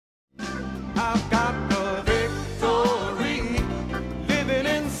I've got the victory living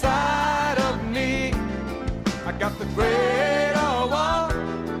inside of me. I got the greater one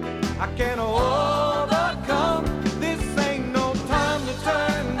I can overcome. This ain't no time to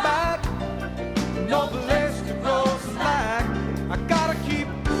turn back, no place to grow slack. I gotta keep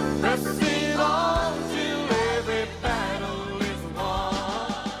pressing on till every battle is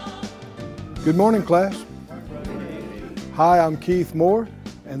won. Good morning, class. Hi, I'm Keith Moore,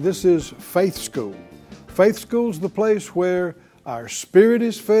 and this is Faith School. Faith School's the place where our spirit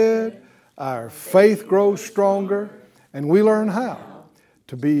is fed, our faith grows stronger, and we learn how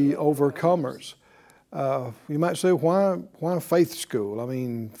to be overcomers. You might say, why Faith School? I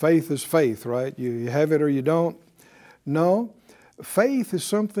mean, faith is faith, right? You have it or you don't. No, faith is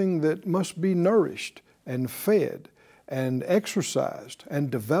something that must be nourished and fed and exercised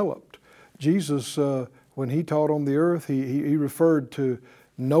and developed. Jesus, when he taught on the earth, he referred to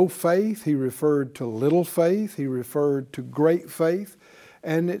no faith, he referred to little faith, he referred to great faith.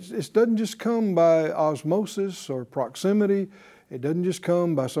 And it doesn't just come by osmosis or proximity. It doesn't just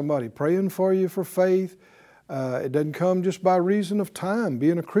come by somebody praying for you for faith. It doesn't come just by reason of time,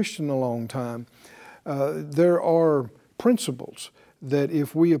 being a Christian a long time. There are principles that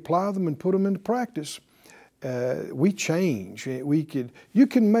if we apply them and put them into practice, we change. You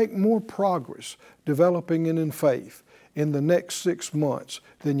can make more progress developing it in faith in the next 6 months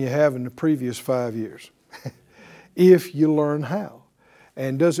than you have in the previous 5 years, if you learn how.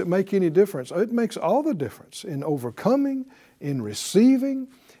 And does it make any difference? It makes all the difference in overcoming, in receiving,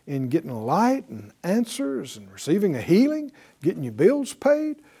 in getting light and answers, and receiving a healing, getting your bills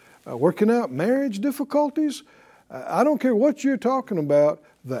paid, working out marriage difficulties. I don't care what you're talking about,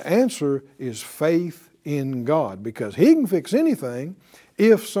 the answer is faith in God, because He can fix anything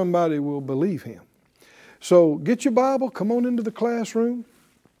if somebody will believe Him. So get your Bible, come on into the classroom.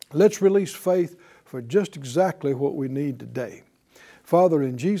 Let's release faith for just exactly what we need today. Father,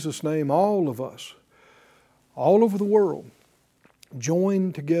 in Jesus' name, all of us, all over the world,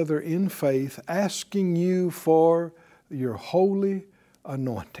 join together in faith, asking You for Your holy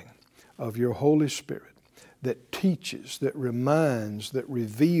anointing of Your Holy Spirit that teaches, that reminds, that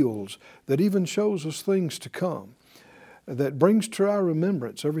reveals, that even shows us things to come, that brings to our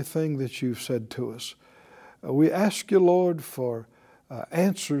remembrance everything that You've said to us. We ask You, Lord, for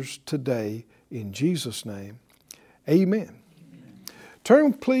answers today in Jesus' name. Amen.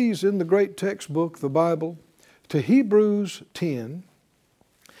 Turn, please, in the great textbook, the Bible, to Hebrews 10,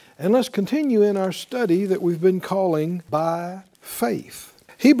 and let's continue in our study that we've been calling By Faith.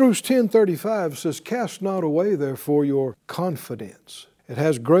 Hebrews 10:35 says, "Cast not away, therefore, your confidence. It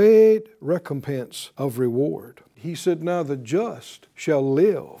has great recompense of reward." He said, "Now the just shall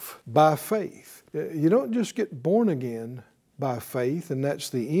live by faith." You don't just get born again by faith, and that's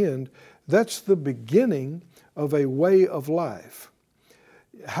the end. That's the beginning of a way of life.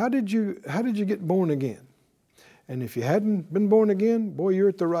 How did you get born again? And if you hadn't been born again, boy, you're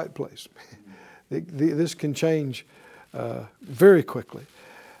at the right place. This can change very quickly.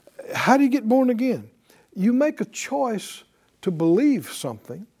 How do you get born again? You make a choice to believe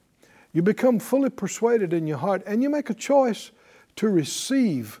something. You become fully persuaded in your heart, and you make a choice to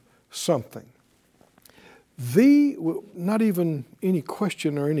receive something. Not even any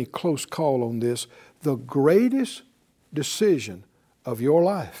question or any close call on this, the greatest decision of your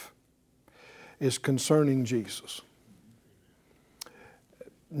life is concerning Jesus.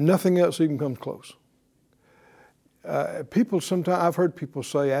 Nothing else even comes close. People sometimes, I've heard people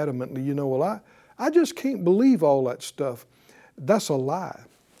say adamantly, well, I just can't believe all that stuff. That's a lie.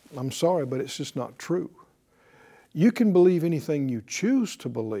 I'm sorry, but it's just not true. You can believe anything you choose to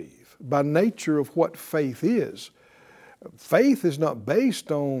believe by nature of what faith is. Faith is not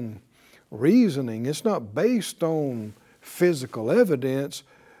based on reasoning. It's not based on physical evidence.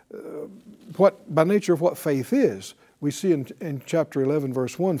 By nature of what faith is. We see in chapter 11,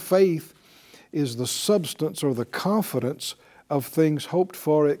 verse 1, faith is the substance or the confidence of things hoped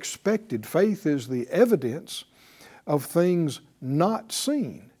for, expected. Faith is the evidence of things not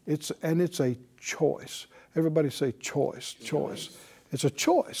seen. It's a choice. Everybody say choice. It's a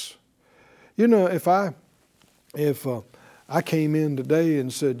choice. If I came in today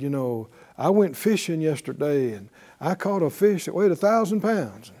and said, I went fishing yesterday and I caught a fish that weighed 1,000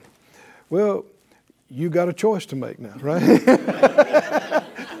 pounds. Well, you got a choice to make now, right?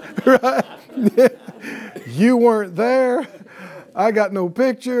 Right? You weren't there. I got no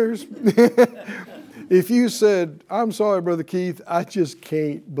pictures. If you said, I'm sorry, Brother Keith, I just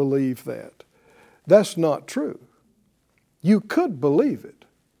can't believe that. That's not true. You could believe it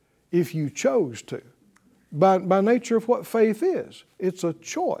if you chose to. By nature of what faith is. It's a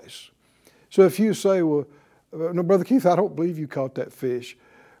choice. So if you say, well, no, Brother Keith, I don't believe you caught that fish.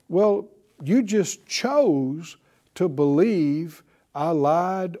 Well, you just chose to believe I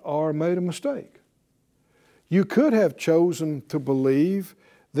lied or made a mistake. You could have chosen to believe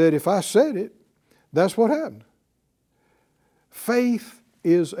that if I said it, that's what happened. Faith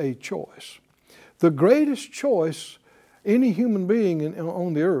is a choice. The greatest choice any human being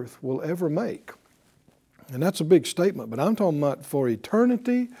on the earth will ever make. And that's a big statement, but I'm talking about for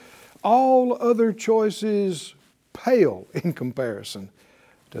eternity. All other choices pale in comparison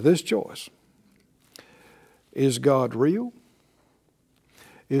to this choice. Is God real?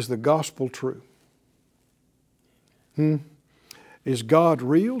 Is the gospel true? Is God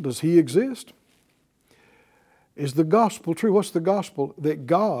real? Does He exist? Is the gospel true? What's the gospel? That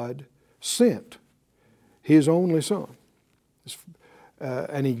God sent His only Son.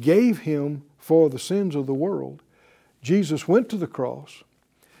 And He gave Him for the sins of the world. Jesus went to the cross.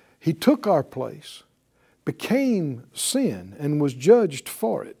 He took our place, became sin, and was judged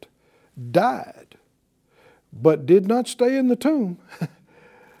for it, died, but did not stay in the tomb.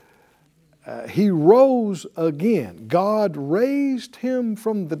 He rose again. God raised Him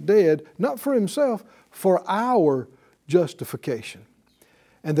from the dead, not for Himself, for our justification.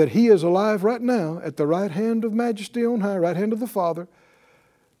 And that He is alive right now at the right hand of Majesty on high, right hand of the Father,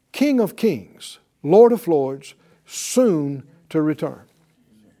 King of kings, Lord of lords, soon to return.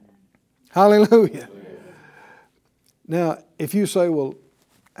 Hallelujah. Now, if you say, well,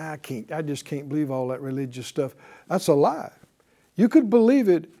 I just can't believe all that religious stuff. That's a lie. You could believe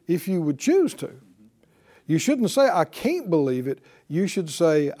it if you would choose to. You shouldn't say, I can't believe it. You should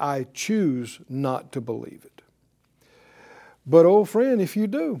say, I choose not to believe it. But, old friend, if you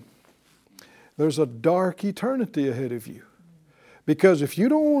do, there's a dark eternity ahead of you. Because if you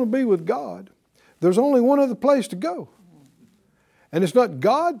don't want to be with God, there's only one other place to go. And it's not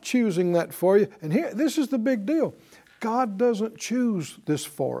God choosing that for you. And here, this is the big deal. God doesn't choose this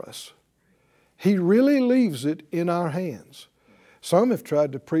for us. He really leaves it in our hands. Some have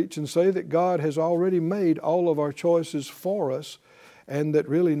tried to preach and say that God has already made all of our choices for us and that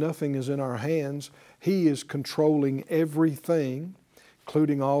really nothing is in our hands. He is controlling everything,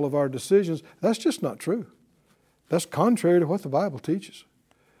 including all of our decisions. That's just not true. That's contrary to what the Bible teaches.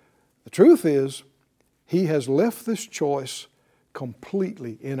 The truth is, He has left this choice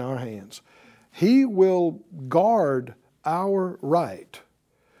completely in our hands. He will guard our right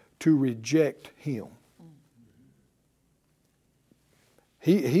to reject Him.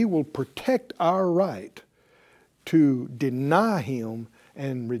 He will protect our right to deny Him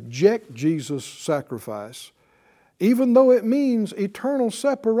and reject Jesus' sacrifice, even though it means eternal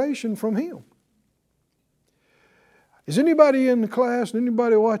separation from Him. Is anybody in the class and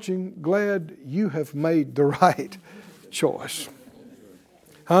anybody watching glad you have made the right choice?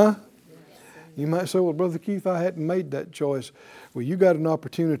 Huh? You might say, well, Brother Keith, I hadn't made that choice. Well, you got an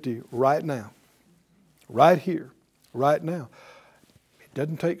opportunity right now, right here, right now. It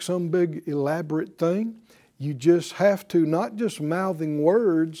doesn't take some big elaborate thing. You just have to, not just mouthing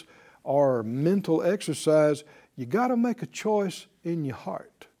words or mental exercise, you got to make a choice in your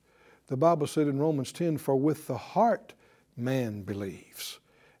heart. The Bible said in Romans 10, for with the heart man believes,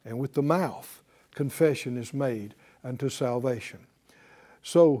 and with the mouth confession is made unto salvation.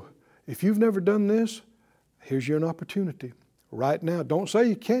 So, if you've never done this, here's your opportunity right now. Don't say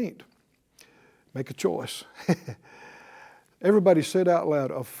you can't. Make a choice. Everybody said out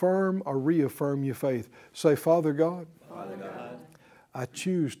loud, affirm or reaffirm your faith. Say, Father God, I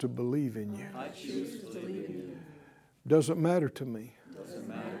choose to believe in you. Doesn't matter to me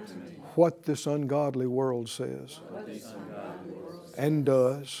what this ungodly world says and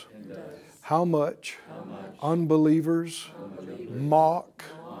does, how much unbelievers mock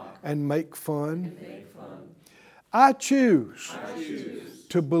and make fun. I choose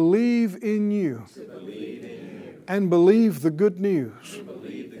to believe in you and believe the good news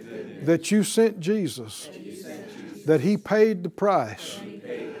that you sent Jesus, that He paid the price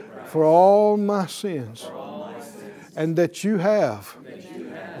for all my sins, and that you have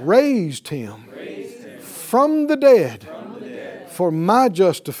raised Him from the dead for my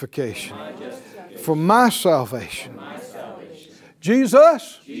justification, for my salvation.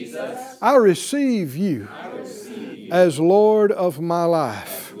 Jesus, I receive you as Lord of my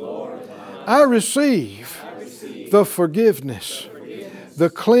life. I receive the forgiveness, the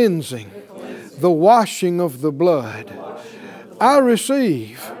cleansing, the washing of the blood. I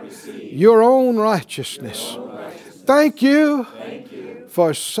receive your own righteousness. Thank you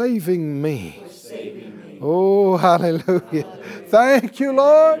for saving me. Oh, hallelujah. Thank you,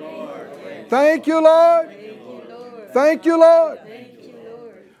 Lord. Thank you, Lord. Thank you, Lord.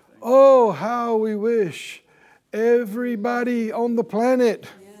 Oh, Oh, how we wish everybody on the planet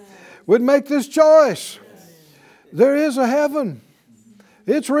would make this choice. There is a heaven.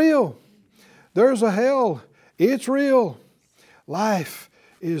 It's real. There's a hell. It's real. Life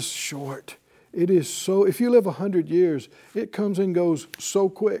is short. It is so, if you live 100 years, it comes and goes so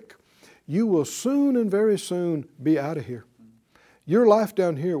quick. You will soon and very soon be out of here. Your life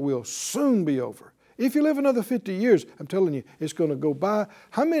down here will soon be over. If you live another 50 years, I'm telling you, it's going to go by.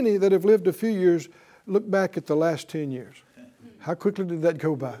 How many that have lived a few years look back at the last 10 years? How quickly did that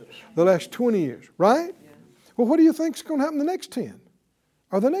go by? The last 20 years, right? Well, what do you think is going to happen the next 10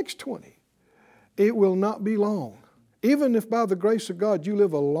 or the next 20? It will not be long. Even if by the grace of God you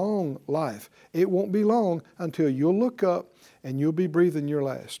live a long life, it won't be long until you'll look up and you'll be breathing your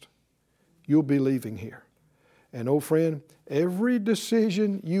last. You'll be leaving here. And oh friend, every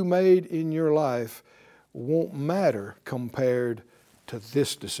decision you made in your life won't matter compared to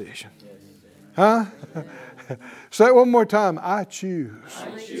this decision. Huh? Say it one more time. I choose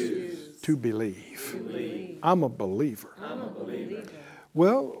to believe. I'm a believer.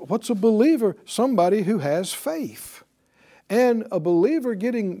 Well, what's a believer? Somebody who has faith. And a believer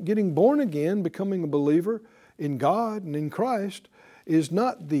getting born again, becoming a believer in God and in Christ is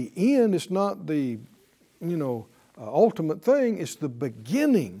not the end. It's not the, ultimate thing. It's the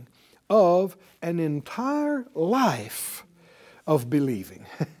beginning of an entire life of believing.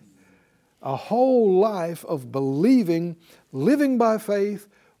 A whole life of believing, living by faith,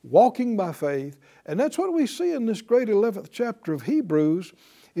 walking by faith. And that's what we see in this great 11th chapter of Hebrews,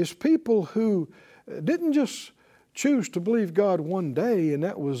 is people who didn't just choose to believe God one day and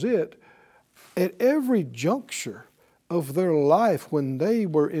that was it. At every juncture of their life, when they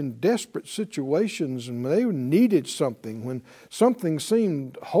were in desperate situations and they needed something, when something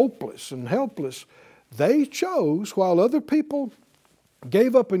seemed hopeless and helpless, they chose, while other people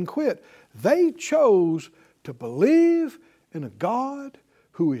gave up and quit, they chose to believe in a God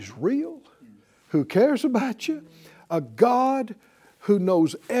who is real, who cares about you, a God who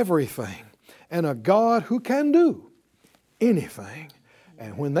knows everything, and a God who can do anything.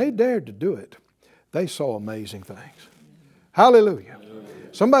 And when they dared to do it, they saw amazing things. Hallelujah.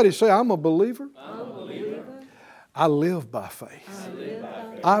 Somebody say, I'm a believer. I live by faith.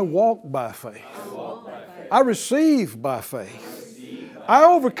 I walk by faith. I receive by faith. I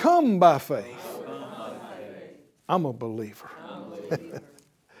overcome by faith. I'm a believer.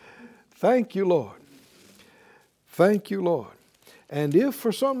 Thank you, Lord. Thank you, Lord. And if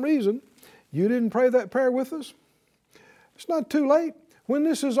for some reason you didn't pray that prayer with us, it's not too late. When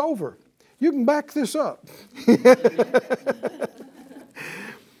this is over, you can back this up.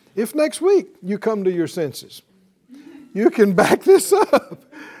 If next week you come to your senses, you can back this up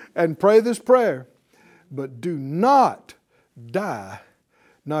and pray this prayer. But do not die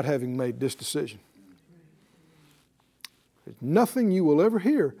not having made this decision. There's nothing you will ever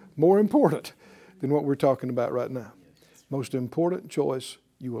hear more important than what we're talking about right now. Most important choice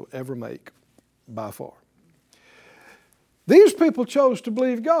you will ever make by far. These people chose to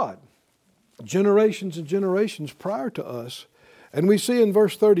believe God generations and generations prior to us. And we see in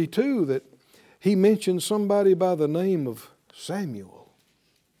verse 32 that he mentions somebody by the name of Samuel.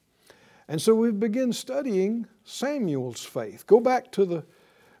 And so we begin studying Samuel's faith. Go back to the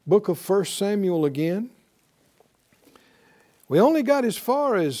book of 1 Samuel again. We only got as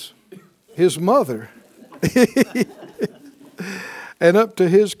far as his mother and up to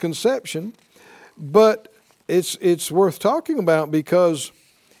his conception. But it's worth talking about because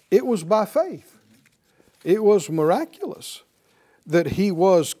it was by faith. It was miraculous that he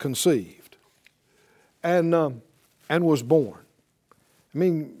was conceived and was born. I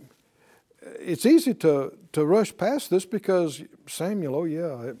mean, it's easy to rush past this because Samuel,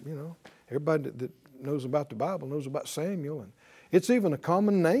 everybody that knows about the Bible knows about Samuel, and it's even a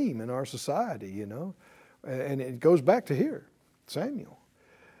common name in our society, and it goes back to here, Samuel.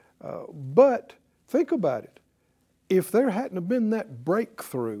 But think about it. If there hadn't have been that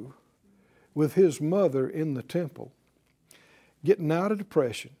breakthrough with his mother in the temple, getting out of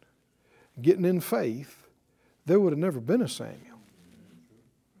depression, getting in faith, there would have never been a Samuel.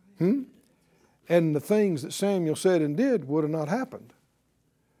 And the things that Samuel said and did would have not happened.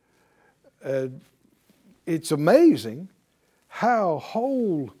 It's amazing how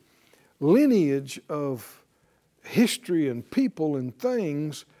whole lineage of history and people and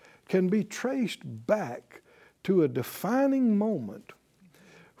things can be traced back to a defining moment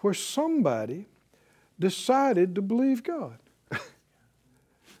where somebody decided to believe God.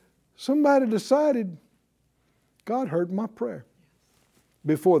 Somebody decided, God heard my prayer.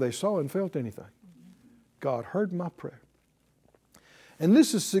 Before they saw and felt anything. God heard my prayer. And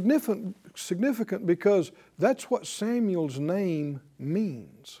this is significant significant because that's what Samuel's name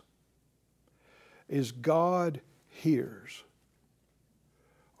means, is God hears,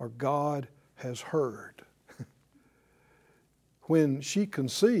 or God has heard. When she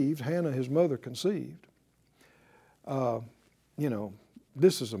conceived, Hannah, his mother, conceived,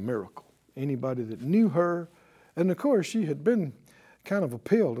 this is a miracle. Anybody that knew her, and of course she had been kind of a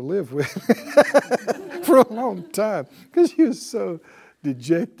pill to live with for a long time because she was so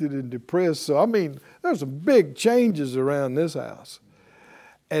dejected and depressed. So, there's some big changes around this house.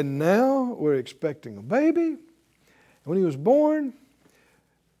 And now we're expecting a baby. When he was born,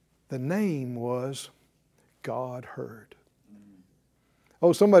 the name was God Heard.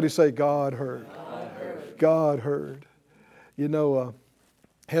 Oh, somebody say God heard. God heard. God heard.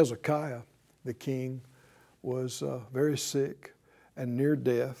 Hezekiah, the king, was very sick and near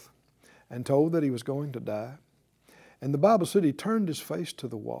death and told that he was going to die. And the Bible said he turned his face to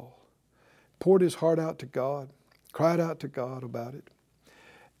the wall, poured his heart out to God, cried out to God about it.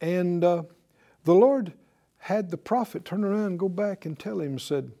 And the Lord had the prophet turn around and go back and tell him,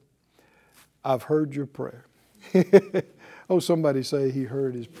 said, I've heard your prayer. Oh, somebody say he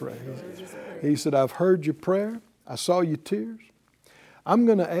heard his prayer. He said, I've heard your prayer. I saw your tears. I'm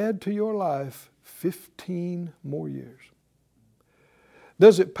going to add to your life 15 more years.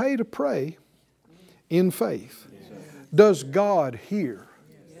 Does it pay to pray in faith? Yes. Does God hear?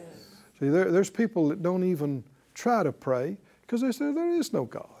 Yes. See, there's people that don't even try to pray because they say there is no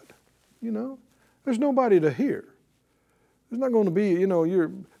God. There's nobody to hear. There's not going to be,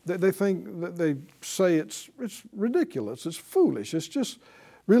 they think that they say it's ridiculous, it's foolish, it's just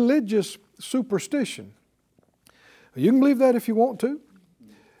religious superstition. You can believe that if you want to,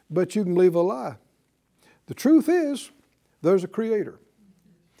 but you can believe a lie. The truth is, there's a creator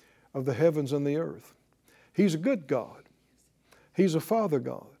of the heavens and the earth. He's a good God. He's a Father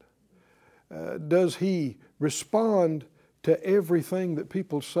God. Does He respond to everything that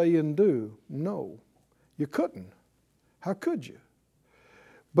people say and do? No, you couldn't. How could you?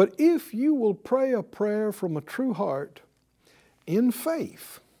 But if you will pray a prayer from a true heart in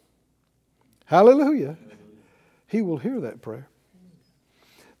faith, hallelujah, He will hear that prayer.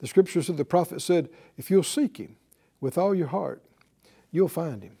 The scripture said, the prophet said, if you'll seek Him with all your heart, you'll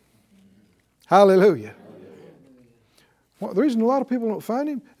find Him. Hallelujah. Well, the reason a lot of people don't find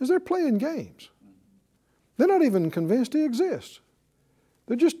Him is they're playing games. They're not even convinced He exists.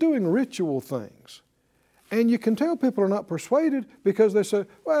 They're just doing ritual things. And you can tell people are not persuaded because they say,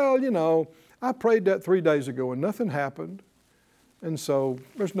 well, I prayed that 3 days ago and nothing happened. And so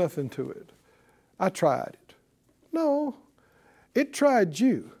there's nothing to it. I tried it. No, it tried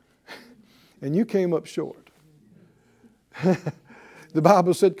you. And you came up short. The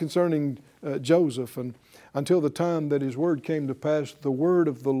Bible said concerning Joseph, and until the time that his word came to pass, the word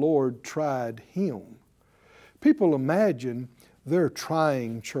of the Lord tried him. People imagine they're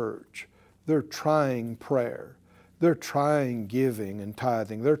trying church. They're trying prayer. They're trying giving and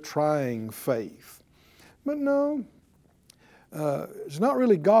tithing. They're trying faith. But no, it's not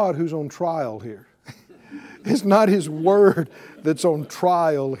really God who's on trial here. It's not His word that's on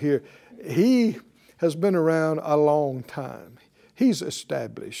trial here. He has been around a long time. He's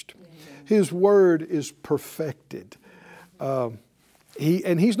established. His word is perfected. And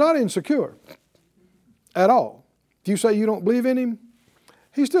He's not insecure at all. If you say you don't believe in Him,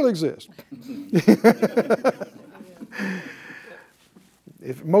 He still exists.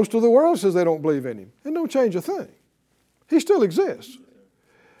 If most of the world says they don't believe in Him, it don't change a thing. He still exists.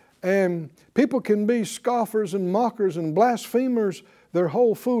 And people can be scoffers and mockers and blasphemers their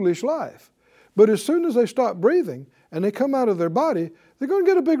whole foolish life. But as soon as they stop breathing and they come out of their body, they're going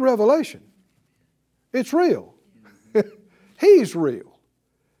to get a big revelation. It's real. He's real.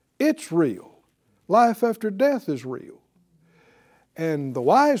 It's real. Life after death is real. And the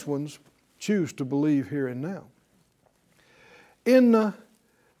wise ones choose to believe here and now. In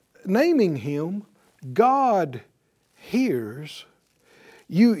naming Him, God hears,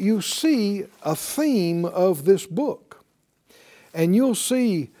 you see a theme of this book. And you'll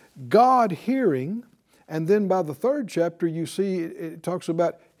see God hearing, and then by the 3rd chapter you see it talks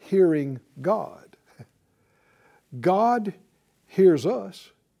about hearing God. God hears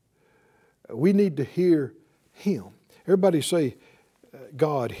us. We need to hear Him. Everybody say,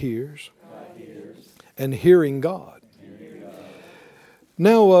 God hears. God hears. And hearing God. Hearing God.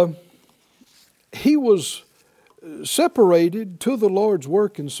 Now, he was separated to the Lord's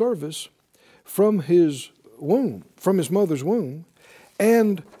work and service from his womb, from his mother's womb,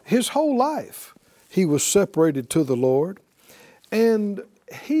 and his whole life he was separated to the Lord. And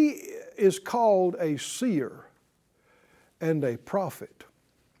he is called a seer and a prophet.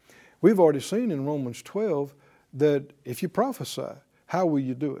 We've already seen in Romans 12 that if you prophesy, how will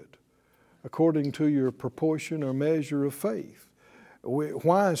you do it? According to your proportion or measure of faith.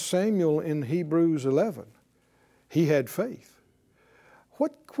 Why Samuel in Hebrews 11? He had faith.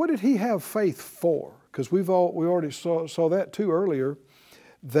 What did he have faith for? Because we already saw that too earlier,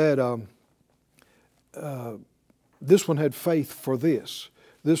 that this one had faith for this.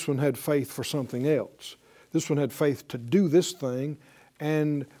 This one had faith for something else. This one had faith to do this thing,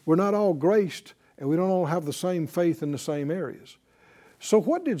 and we're not all graced, and we don't all have the same faith in the same areas. So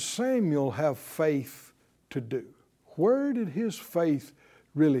what did Samuel have faith to do? Where did his faith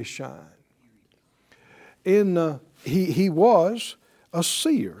really shine? He was a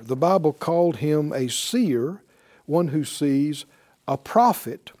seer. The Bible called him a seer, one who sees, a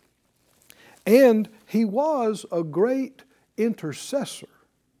prophet, and he was a great intercessor.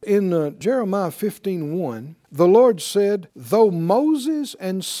 In Jeremiah 15:1, the Lord said, "Though Moses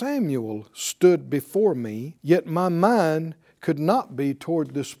and Samuel stood before me, yet my mind could not be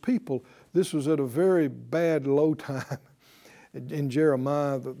toward this people." This was at a very bad, low time. In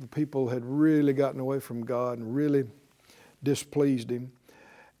Jeremiah, the people had really gotten away from God and really displeased Him.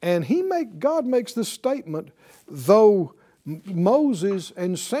 And God makes this statement, though Moses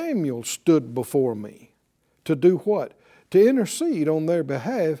and Samuel stood before me. To do what? To intercede on their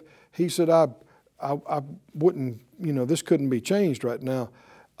behalf. He said, I wouldn't, this couldn't be changed right now.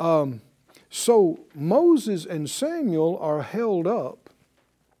 So Moses and Samuel are held up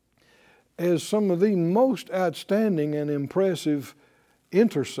as some of the most outstanding and impressive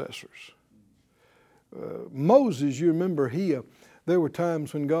intercessors. Moses, you remember, there were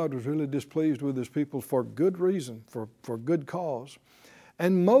times when God was really displeased with His people for good reason, for good cause.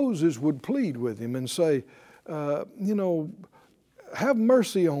 And Moses would plead with Him and say, have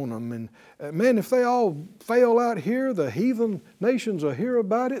mercy on them. And man, if they all fail out here, the heathen nations will hear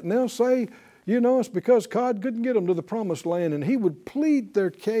about it and they'll say, it's because God couldn't get them to the promised land. And he would plead their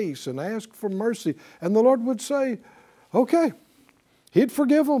case and ask for mercy. And the Lord would say, okay, He'd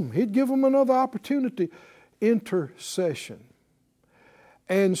forgive them. He'd give them another opportunity. Intercession.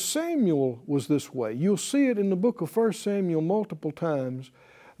 And Samuel was this way. You'll see it in the book of 1 Samuel multiple times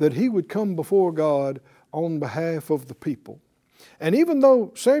that he would come before God on behalf of the people. And even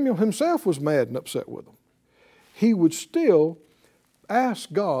though Samuel himself was mad and upset with them, he would still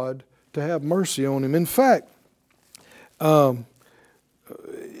ask God to have mercy on him. In fact, they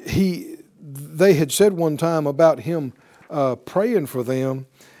had said one time about him praying for them,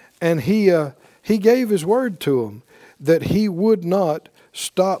 and he gave his word to them that he would not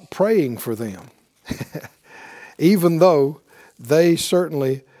stop praying for them, even though they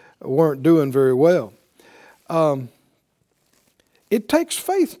certainly weren't doing very well. It takes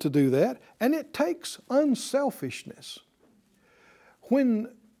faith to do that, and it takes unselfishness. When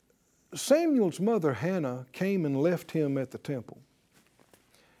Samuel's mother Hannah came and left him at the temple,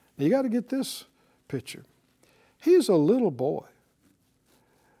 you got to get this picture. He's a little boy.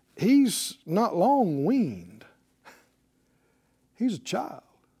 He's not long weaned. He's a child.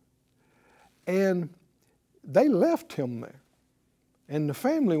 And they left him there, and the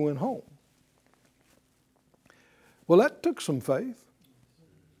family went home. Well, that took some faith,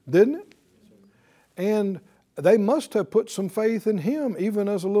 didn't it? And they must have put some faith in him, even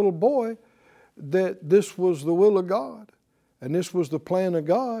as a little boy, that this was the will of God, and this was the plan of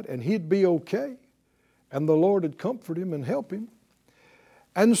God, and he'd be okay, and the Lord would comfort him and help him.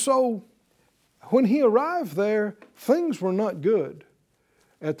 And so, when he arrived there, things were not good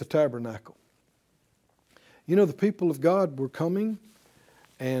at the tabernacle. The people of God were coming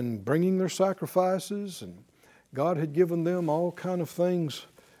and bringing their sacrifices, and God had given them all kind of things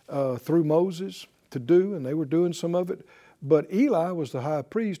through Moses to do, and they were doing some of it. But Eli was the high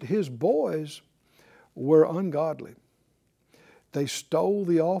priest. His boys were ungodly. They stole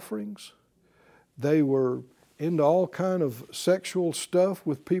the offerings. They were into all kind of sexual stuff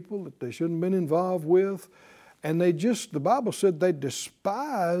with people that they shouldn't have been involved with. And the Bible said they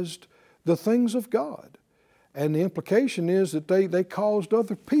despised the things of God. And the implication is that they caused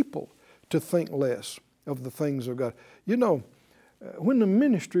other people to think less of the things of God. When the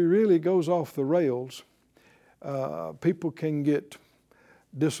ministry really goes off the rails, people can get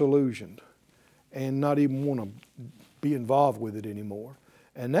disillusioned and not even want to be involved with it anymore.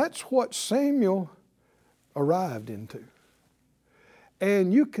 And that's what Samuel arrived into.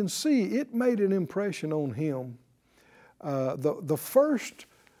 And you can see it made an impression on him. The first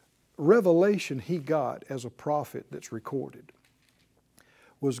revelation he got as a prophet that's recorded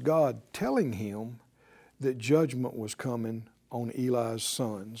was God telling him that judgment was coming on Eli's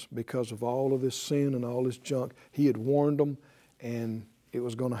sons because of all of this sin and all this junk. He had warned them, and it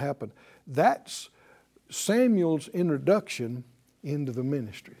was going to happen. That's Samuel's introduction into the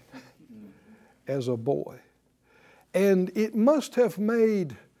ministry as a boy. And it must have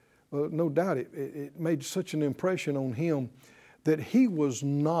made, well, no doubt it made such an impression on him that he was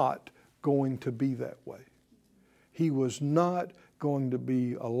not going to be that way. He was not going to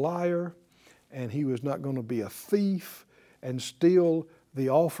be a liar, and he was not going to be a thief and steal the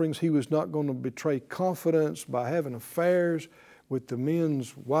offerings. He was not going to betray confidence by having affairs with the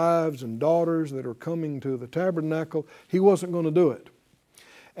men's wives and daughters that are coming to the tabernacle. He wasn't going to do it.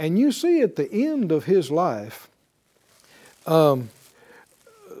 And you see at the end of his life some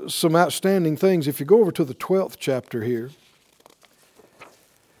outstanding things. If you go over to the 12th chapter here,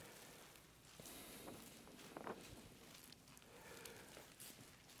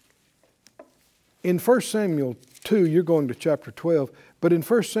 in 1 Samuel 2, you're going to chapter 12, but in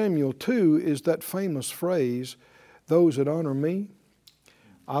 1 Samuel 2 is that famous phrase, those that honor me,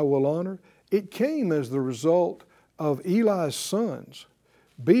 I will honor. It came as the result of Eli's sons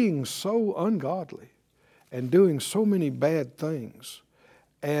being so ungodly and doing so many bad things.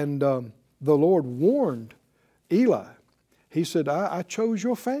 And the Lord warned Eli. He said, I chose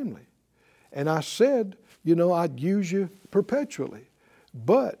your family. And I said, I'd use you perpetually.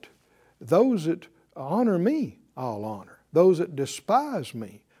 But those that honor me, I'll honor. Those that despise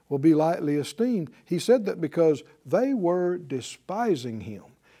me will be lightly esteemed. He said that because they were despising him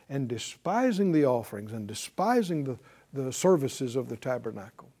and despising the offerings and despising the services of the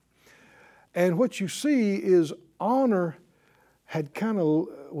tabernacle. And what you see is honor had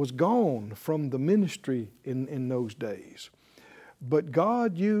was gone from the ministry in those days. But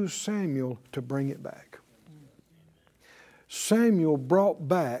God used Samuel to bring it back. Samuel brought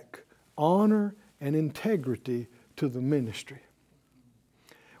back honor and integrity to the ministry.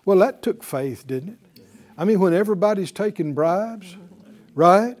 Well, that took faith, didn't it? I mean, when everybody's taking bribes,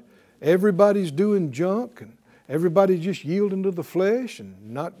 right? Everybody's doing junk and everybody's just yielding to the flesh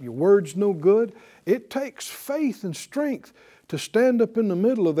and your word's no good. It takes faith and strength to stand up in the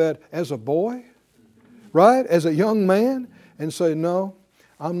middle of that as a boy, right? As a young man and say, no,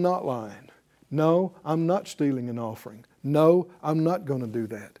 I'm not lying. No, I'm not stealing an offering. No, I'm not going to do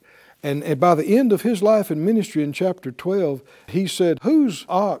that. And by the end of his life and ministry in chapter 12, he said, whose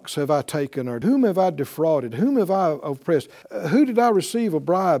ox have I taken, or whom have I defrauded? Whom have I oppressed? Who did I receive a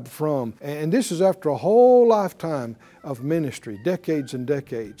bribe from? And this is after a whole lifetime of ministry, decades and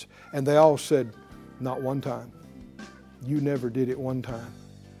decades. And they all said, not one time. You never did it one time.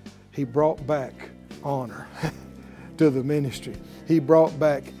 He brought back honor to the ministry. He brought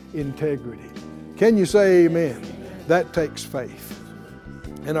back integrity. Can you say amen? That takes faith.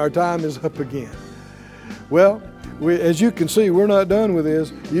 And our time is up again. Well, as you can see, we're not done with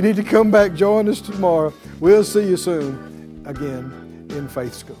this. You need to come back, join us tomorrow. We'll see you soon again in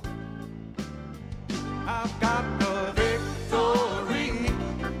Faith School. I've got the victory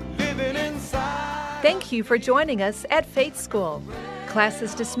living inside. Thank you for joining us at Faith School. Class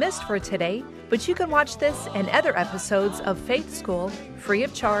is dismissed for today, but you can watch this and other episodes of Faith School free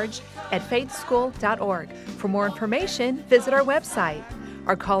of charge at faithschool.org. For more information, visit our website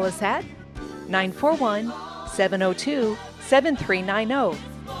or call us at 941-702-7390.